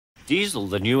Diesel,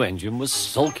 the new engine, was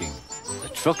sulking. The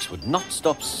trucks would not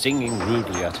stop singing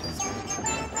rudely at him.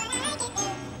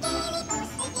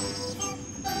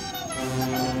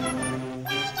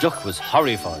 Duck was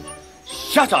horrified.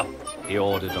 "Shut up!" he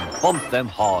ordered and bumped them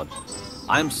hard.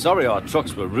 "I'm sorry our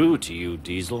trucks were rude to you,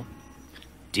 Diesel."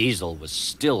 Diesel was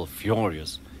still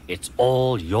furious. "It's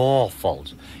all your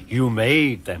fault. You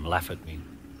made them laugh at me."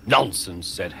 "Nonsense,"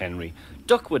 said Henry.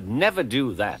 "Duck would never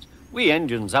do that. We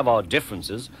engines have our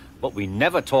differences, but we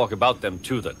never talk about them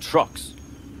to the trucks.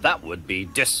 That would be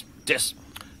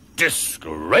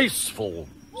disgraceful,"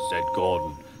 said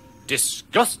Gordon.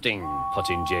 "Disgusting,"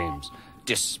 put in James.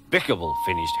 "Despicable,"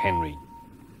 finished Henry.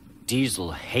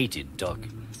 Diesel hated Duck.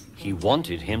 He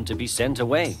wanted him to be sent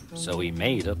away, so he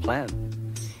made a plan.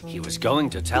 He was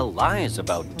going to tell lies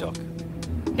about Duck.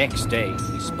 Next day,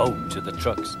 he spoke to the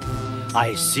trucks.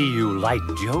 "I see you like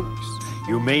jokes.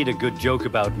 You made a good joke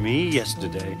about me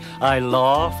yesterday. I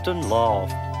laughed and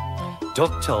laughed.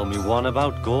 Duck told me one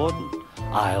about Gordon.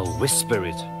 I'll whisper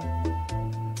it.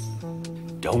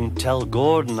 Don't tell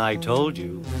Gordon I told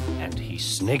you." And he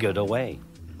sniggered away.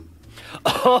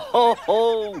 "Oh, ho,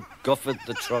 ho," guffawed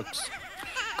the trucks.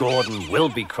 "Gordon will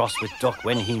be cross with Duck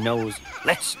when he knows.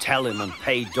 Let's tell him and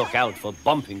pay Duck out for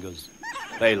bumping us."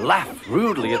 They laughed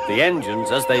rudely at the engines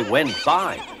as they went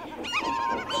by.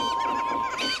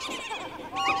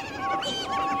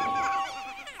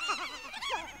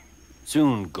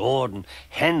 Soon Gordon,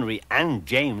 Henry, and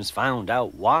James found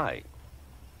out why.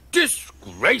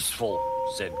 "Disgraceful,"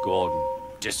 said Gordon.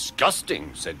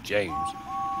 "Disgusting," said James.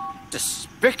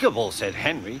 "Despicable," said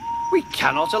Henry. "We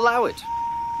cannot allow it."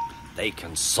 They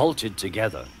consulted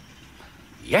together.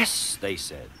 "Yes," they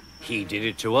said, "he did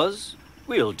it to us.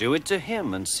 We'll do it to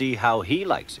him and see how he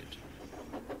likes it."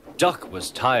 Duck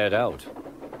was tired out.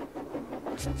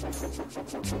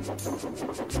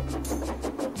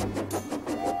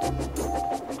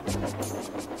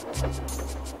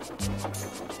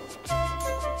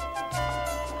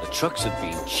 The trucks had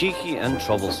been cheeky and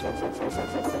troublesome.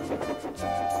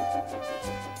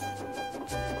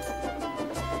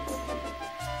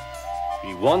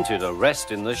 He wanted a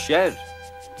rest in the shed.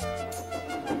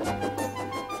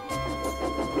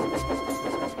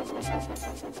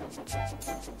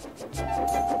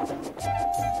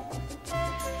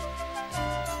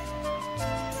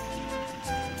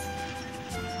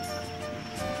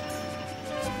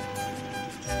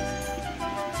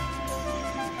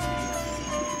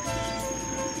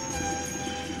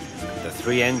 The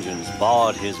three engines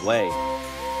barred his way.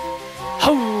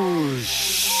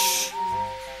 Whoosh!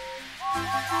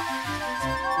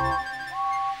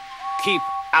 "Keep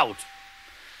out!"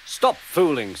 "Stop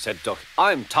fooling," said Duck.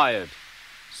 "I'm tired."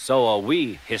 "So are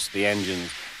we," hissed the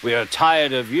engines. "We are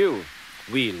tired of you.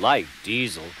 We like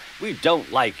Diesel. We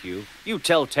don't like you. You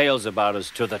tell tales about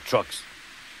us to the trucks."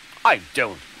 "I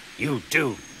don't." "You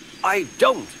do." "I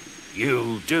don't."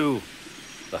 "You do."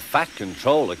 The Fat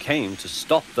Controller came to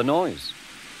stop the noise.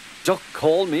 "Duck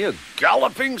called me a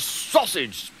galloping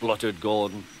sausage," spluttered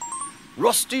Gordon.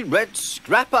 "Rusty red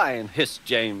scrap iron," hissed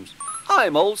James.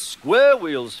 "I'm old Square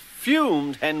Wheels,"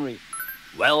 fumed Henry.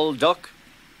 "Well, Duck?"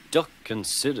 Duck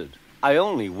considered. "I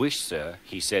only wish, sir,"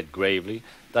 he said gravely,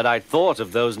 "that I'd thought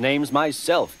of those names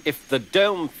myself. If the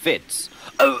dome fits..."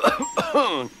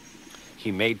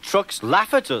 "He made trucks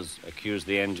laugh at us," accused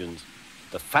the engines.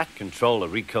 The Fat Controller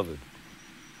recovered.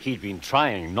 He'd been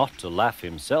trying not to laugh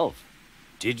himself.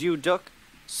 "Did you, Duck?"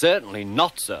 "Certainly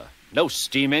not, sir. No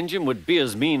steam engine would be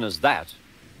as mean as that."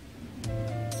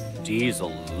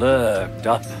 Diesel lurked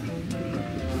up.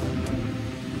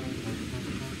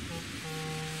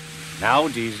 "Now,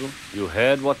 Diesel, you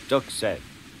heard what Duck said."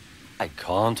 "I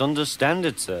can't understand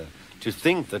it, sir. To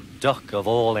think that Duck of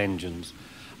all engines.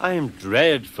 I am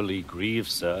dreadfully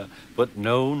grieved, sir, but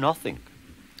know nothing."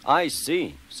 "I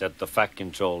see," said the Fat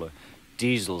Controller.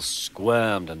 Diesel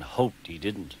squirmed and hoped he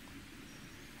didn't.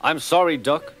 "I'm sorry,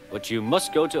 Duck, but you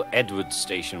must go to Edward's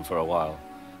station for a while.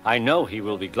 I know he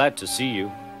will be glad to see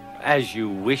you." "As you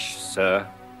wish, sir."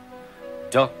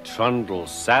 Duck trundled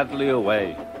sadly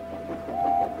away,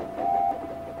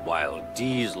 while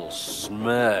Diesel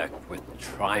smirked with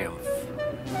triumph.